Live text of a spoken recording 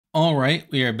Alright,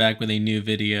 we are back with a new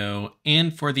video,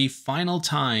 and for the final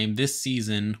time this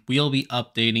season, we'll be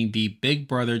updating the Big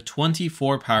Brother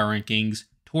 24 power rankings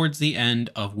towards the end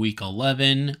of week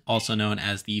 11, also known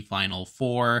as the Final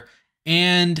Four.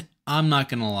 And I'm not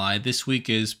gonna lie, this week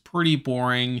is pretty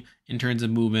boring in terms of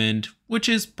movement, which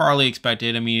is partly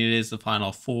expected. I mean, it is the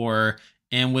Final Four,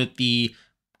 and with the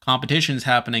competitions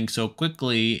happening so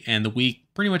quickly and the week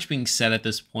pretty much being set at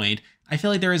this point, I feel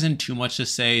like there isn't too much to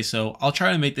say, so I'll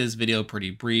try to make this video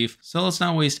pretty brief. So let's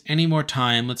not waste any more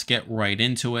time, let's get right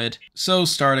into it. So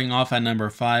starting off at number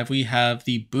 5, we have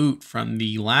the boot from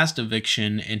the last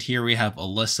eviction, and here we have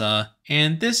Alyssa.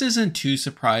 And this isn't too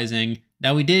surprising.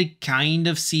 Now we did kind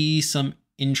of see some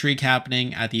intrigue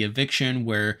happening at the eviction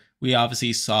where we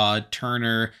obviously saw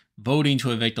Turner voting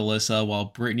to evict Alyssa while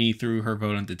Brittany threw her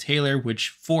vote onto Taylor, which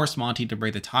forced Monty to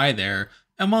break the tie there.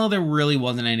 And while there really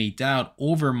wasn't any doubt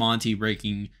over Monty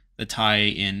breaking the tie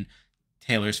in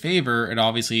Taylor's favor, it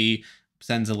obviously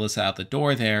sends Alyssa out the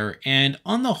door there. And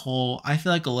on the whole, I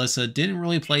feel like Alyssa didn't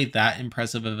really play that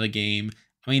impressive of a game.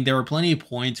 I mean, there were plenty of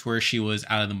points where she was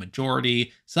out of the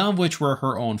majority, some of which were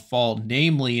her own fault,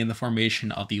 namely in the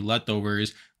formation of the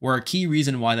leftovers, where a key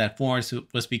reason why that formed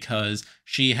was because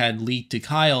she had leaked to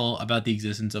Kyle about the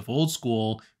existence of Old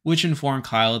School, which informed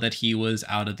Kyle that he was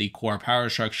out of the core power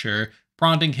structure,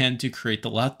 prompting him to create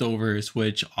the leftovers,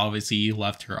 which obviously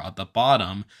left her at the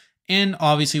bottom. And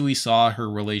obviously we saw her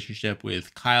relationship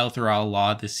with Kyle throughout a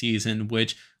lot this season,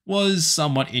 which was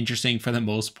somewhat interesting for the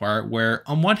most part, where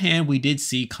on one hand we did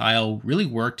see Kyle really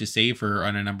work to save her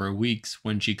on a number of weeks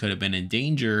when she could have been in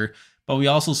danger, but we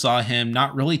also saw him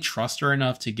not really trust her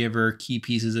enough to give her key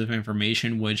pieces of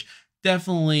information, which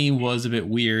definitely was a bit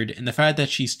weird, and the fact that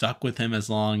she stuck with him as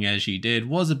long as she did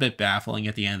was a bit baffling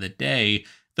at the end of the day,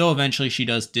 though eventually she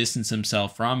does distance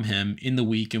himself from him in the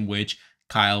week in which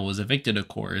Kyle was evicted, of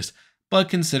course. But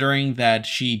considering that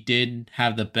she did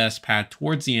have the best path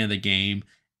towards the end of the game,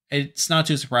 it's not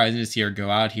too surprising to see her go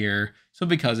out here. So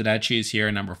because of that, she is here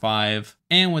at number 5.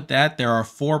 And with that, there are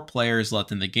 4 players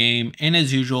left in the game, and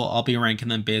as usual, I'll be ranking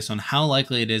them based on how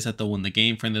likely it is that they'll win the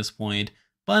game from this point.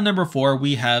 But at number 4,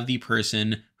 we have the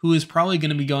person who is probably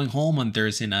going to be going home on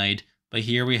Thursday night. But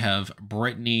here we have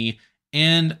Brittany,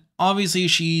 and obviously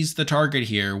she's the target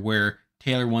here, where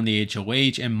Taylor won the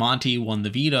HOH and Monty won the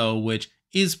veto, which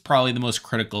is probably the most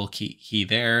critical key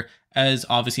there, as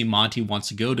obviously Monty wants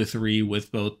to go to 3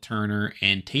 with both Turner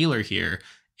and Taylor here.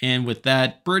 And with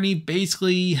that, Brittany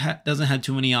basically doesn't have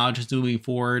too many options moving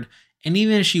forward, and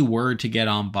even if she were to get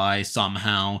on by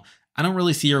somehow, I don't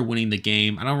really see her winning the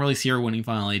game. I don't really see her winning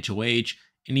Final HOH,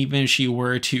 and even if she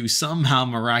were to somehow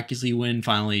miraculously win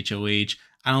Final HOH,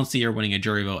 I don't see her winning a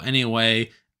jury vote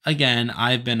anyway. Again,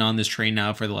 I've been on this train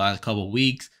now for the last couple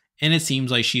weeks, and it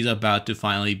seems like she's about to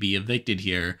finally be evicted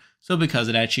here. So because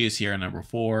of that, she is here at number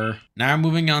 4. Now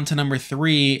moving on to number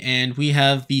 3, and we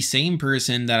have the same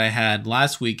person that I had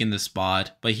last week in the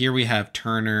spot, but here we have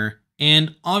Turner.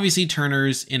 And obviously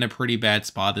Turner's in a pretty bad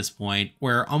spot at this point,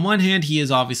 where on one hand, he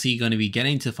is obviously going to be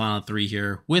getting to Final 3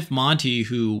 here with Monty,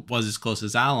 who was his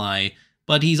closest ally,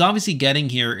 but he's obviously getting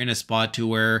here in a spot to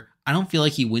where I don't feel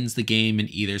like he wins the game in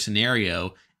either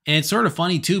scenario. And it's sort of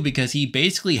funny too, because he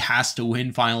basically has to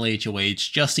win Final HOH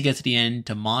just to get to the end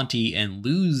to Monty and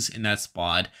lose in that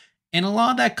spot. And a lot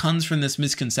of that comes from this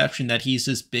misconception that he's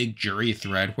this big jury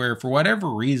threat, where for whatever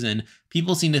reason,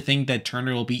 people seem to think that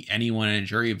Turner will beat anyone in a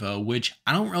jury vote, which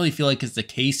I don't really feel like is the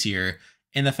case here.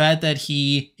 And the fact that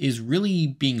he is really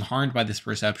being harmed by this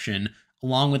perception,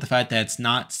 along with the fact that it's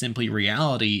not simply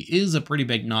reality, is a pretty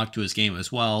big knock to his game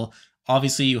as well.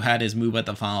 Obviously, you had his move at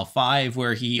the Final 5,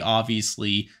 where he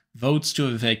obviously votes to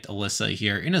evict Alyssa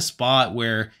here in a spot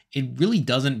where it really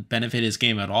doesn't benefit his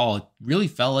game at all. It really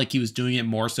felt like he was doing it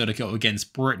more so to go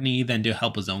against Brittany than to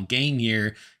help his own game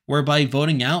here, where by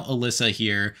voting out Alyssa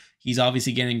here, he's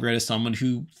obviously getting rid of someone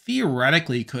who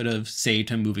theoretically could have saved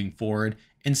him moving forward,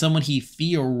 and someone he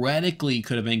theoretically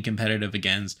could have been competitive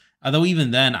against. Although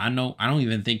even then, I don't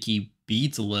even think he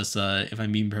beats Alyssa, if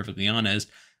I'm being perfectly honest.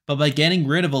 But by getting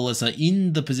rid of Alyssa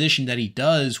in the position that he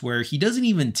does, where he doesn't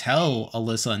even tell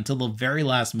Alyssa until the very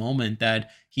last moment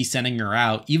that he's sending her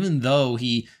out, even though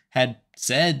he had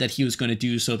said that he was going to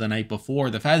do so the night before,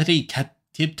 the fact that he kept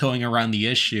tiptoeing around the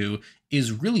issue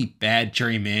is really bad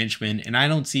jury management, and I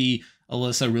don't see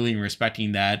Alyssa really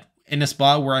respecting that in a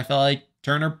spot where I felt like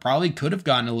Turner probably could have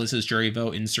gotten Alyssa's jury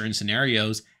vote in certain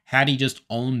scenarios had he just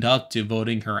owned up to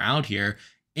voting her out here.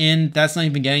 And that's not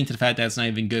even getting to the fact that it's not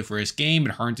even good for his game.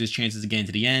 It harms his chances of getting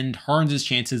to the end, harms his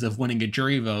chances of winning a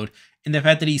jury vote, and the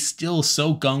fact that he's still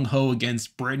so gung-ho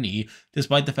against Brittany,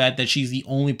 despite the fact that she's the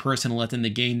only person left in the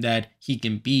game that he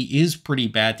can beat, is pretty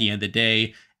bad at the end of the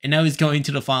day. and now he's going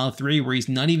to the final 3 where he's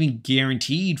not even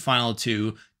guaranteed final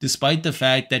 2, despite the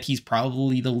fact that he's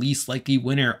probably the least likely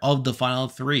winner of the final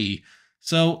 3.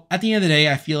 So at the end of the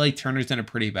day, I feel like Turner's in a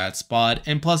pretty bad spot,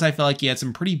 and plus I feel like he had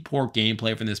some pretty poor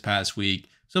gameplay from this past week.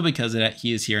 So because of that,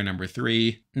 he is here at number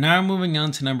 3. Now moving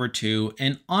on to number 2,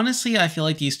 and honestly, I feel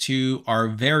like these two are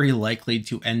very likely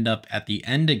to end up at the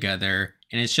end together,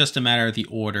 and it's just a matter of the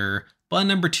order. But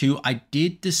number 2, I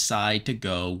did decide to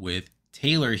go with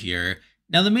Taylor here.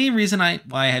 Now the main reason why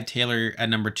I have Taylor at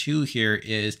number 2 here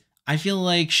is I feel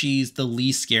like she's the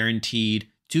least guaranteed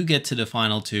to get to the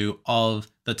final 2 of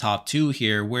the top 2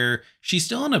 here, where she's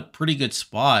still in a pretty good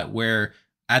spot where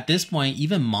at this point,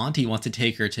 even Monty wants to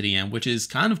take her to the end, which is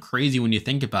kind of crazy when you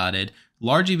think about it,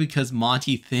 largely because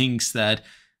Monty thinks that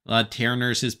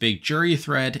Turner's his big jury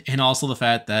threat, and also the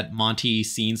fact that Monty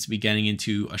seems to be getting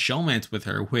into a showmance with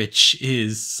her, which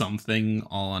is something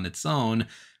all on its own.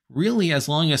 Really, as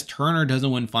long as Turner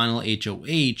doesn't win final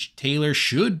HOH, Taylor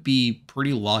should be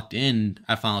pretty locked in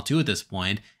at final 2 at this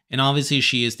point. And obviously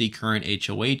she is the current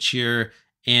HOH here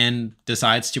and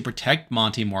decides to protect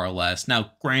Monty more or less.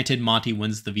 Now, granted, Monty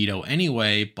wins the veto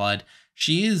anyway, but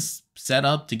she is set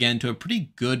up to get into a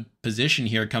pretty good position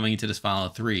here coming into this final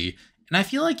 3. And I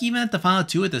feel like even at the final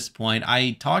 2 at this point,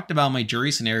 I talked about my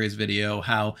jury scenarios video,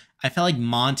 how I felt like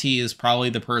Monty is probably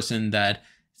the person that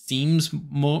seems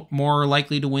more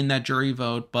likely to win that jury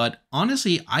vote, but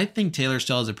honestly, I think Taylor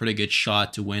still has a pretty good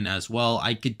shot to win as well.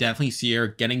 I could definitely see her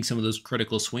getting some of those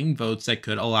critical swing votes that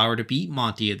could allow her to beat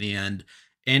Monty at the end.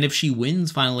 And if she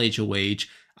wins final HOH,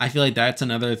 I feel like that's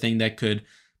another thing that could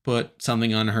put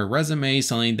something on her resume,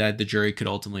 something that the jury could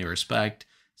ultimately respect.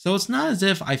 So it's not as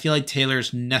if I feel like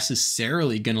Taylor's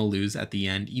necessarily going to lose at the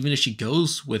end, even if she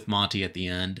goes with Monty at the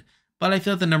end. But I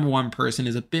feel like the number 1 person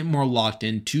is a bit more locked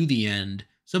in to the end.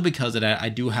 So because of that, I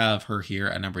do have her here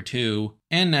at number 2.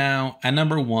 And now, at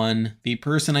number 1, the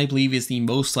person I believe is the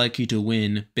most likely to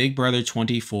win Big Brother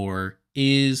 24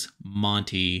 is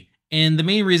Monty. And the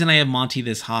main reason I have Monty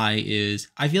this high is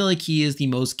I feel like he is the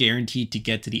most guaranteed to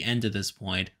get to the end at this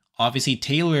point. Obviously,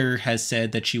 Taylor has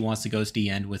said that she wants to go to the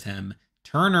end with him.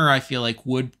 Turner, I feel like,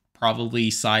 would probably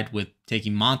side with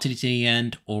taking Monty to the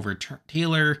end over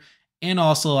Taylor. And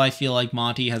also, I feel like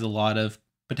Monty has a lot of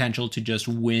potential to just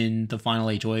win the final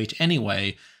HOH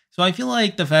anyway. So I feel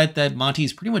like the fact that Monty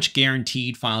is pretty much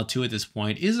guaranteed final 2 at this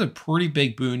point is a pretty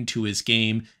big boon to his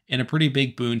game and a pretty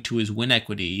big boon to his win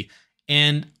equity.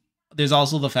 And there's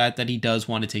also the fact that he does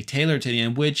want to take Taylor to the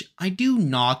end, which I do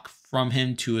knock from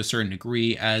him to a certain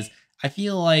degree, as I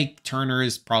feel like Turner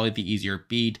is probably the easier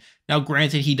beat. Now,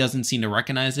 granted, he doesn't seem to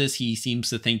recognize this. He seems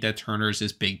to think that Turner's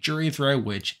his big jury threat,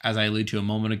 which, as I alluded to a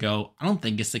moment ago, I don't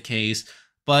think it's the case.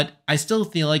 But I still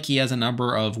feel like he has a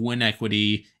number of win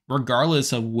equity,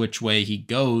 regardless of which way he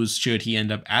goes, should he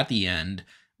end up at the end,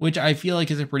 which I feel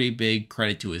like is a pretty big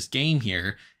credit to his game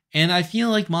here. And I feel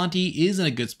like Monty is in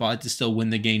a good spot to still win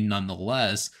the game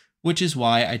nonetheless, which is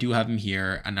why I do have him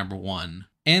here at number 1.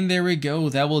 And there we go,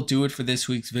 that will do it for this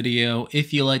week's video.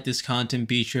 If you like this content,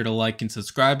 be sure to like and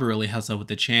subscribe, it really helps out with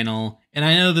the channel. And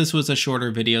I know this was a shorter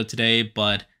video today,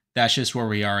 but that's just where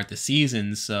we are at the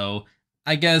season, so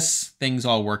I guess things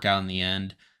all work out in the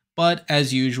end. But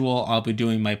as usual, I'll be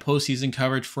doing my postseason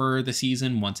coverage for the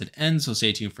season once it ends, so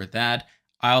stay tuned for that.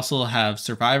 I also have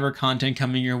Survivor content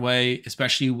coming your way,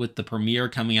 especially with the premiere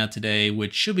coming out today,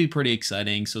 which should be pretty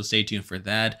exciting, so stay tuned for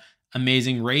that.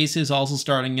 Amazing Race is also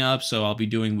starting up, so I'll be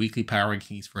doing weekly power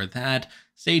rankings for that.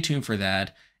 Stay tuned for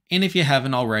that. And if you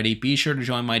haven't already, be sure to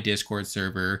join my Discord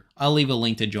server. I'll leave a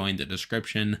link to join in the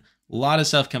description. A lot of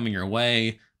stuff coming your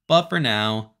way. But for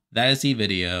now, that is the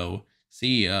video.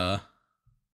 See ya.